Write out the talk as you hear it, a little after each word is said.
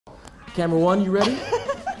Camera 1, you ready?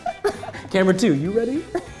 Camera 2, you ready?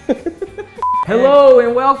 Hello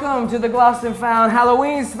and welcome to the Glossed and Found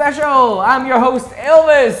Halloween special. I'm your host,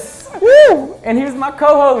 Elvis. Woo! And here's my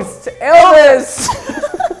co-host, Elvis.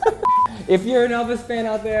 If you're an Elvis fan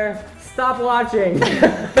out there, stop watching.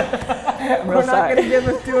 We're not going to give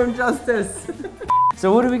it to him justice.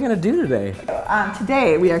 So what are we going to do today?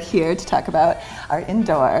 Today we are here to talk about our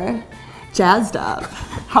indoor jazzed up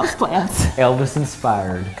houseplants.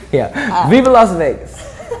 Elvis-inspired. Yeah. Viva Las Vegas.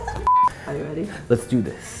 Are you ready? Let's do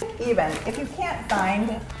this. Even if you can't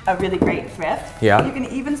find a really great thrift, yeah, you can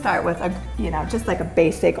even start with a, just like a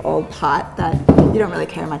basic old pot that you don't really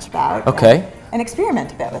care much about. Okay. And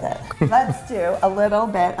experiment a bit with it. Let's do a little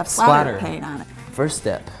bit of splatter paint on it. First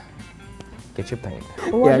step, get your paint.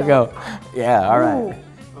 Oh, yeah, go. Yeah, all right.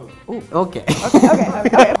 Ooh. Ooh. Okay.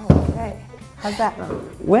 Okay. How's that?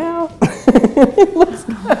 Well, looks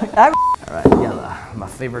good. All right, yellow, my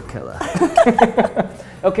favorite color.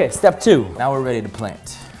 Okay, step 2. Now we're ready to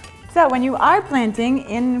plant. So when you are planting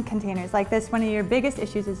in containers like this, one of your biggest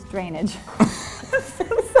issues is drainage.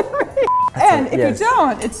 And if you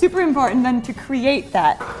don't, it's super important then to create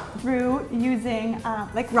that through using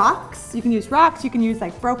like rocks. You can use rocks, you can use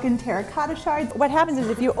like broken terracotta shards. What happens is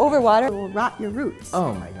if you overwater, it will rot your roots.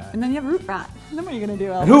 Oh my God. And then you have root rot. And then what are you gonna do,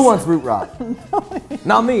 Elvis? Who wants root rot?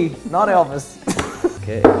 Not me, not Elvis.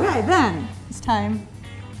 Okay. Okay, then it's time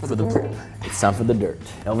for the dirt. It's time for the dirt.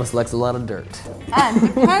 Elvis likes a lot of dirt. And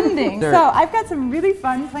depending, so I've got some really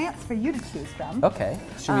fun plants for you to choose from. Okay.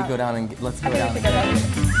 Should we go down and let's go down.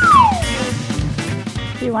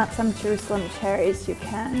 If you want some Jerusalem cherries, you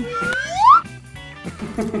can.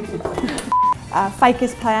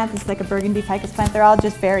 Ficus plant, this is like a burgundy ficus plant. They're all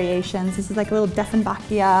just variations. This is like a little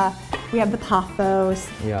Dieffenbachia. We have the pothos.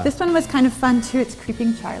 Yeah. This one was kind of fun too. It's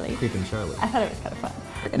Creeping Charlie. Creeping Charlie. I thought it was kind of fun.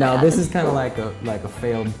 Now this is kind of like a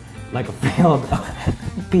failed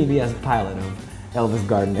PBS pilot of Elvis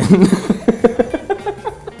gardening.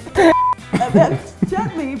 And then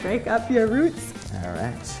gently break up your roots. All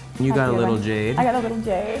right. You got a little jade. I got a little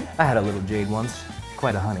jade. I had a little jade once.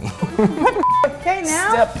 Quite a honey. Okay,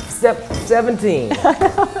 now. Step 17.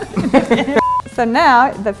 So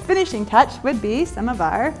now the finishing touch would be some of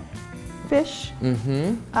our fish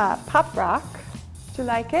pop rock. Do you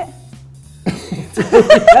like it?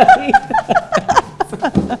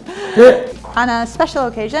 On a special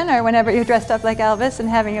occasion or whenever you're dressed up like Elvis and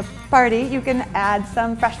having a party, you can add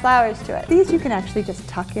some fresh flowers to it. These you can actually just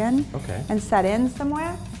tuck in and set in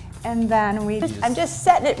somewhere. And then I'm just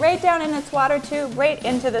setting it right down in its water tube, right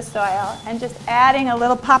into the soil, and just adding a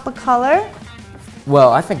little pop of color.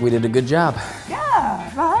 Well, I think we did a good job.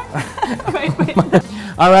 Yeah, right? Wait.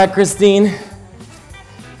 All right, Christine.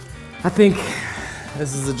 I think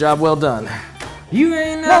this is a job well done. You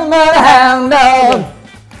ain't no hound dog,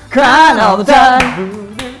 crying all the time.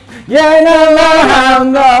 You ain't no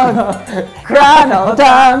hound dog, crying all the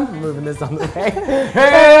time. I'm moving this on the way.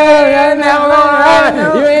 Hey,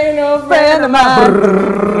 you ain't no friend of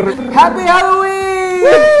mine. Happy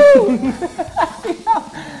Halloween!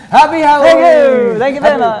 Happy Halloween! Thank you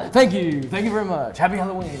very much. Thank you very much. Happy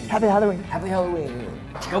Halloween. Happy Halloween. Happy Halloween.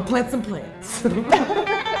 Go plant some plants.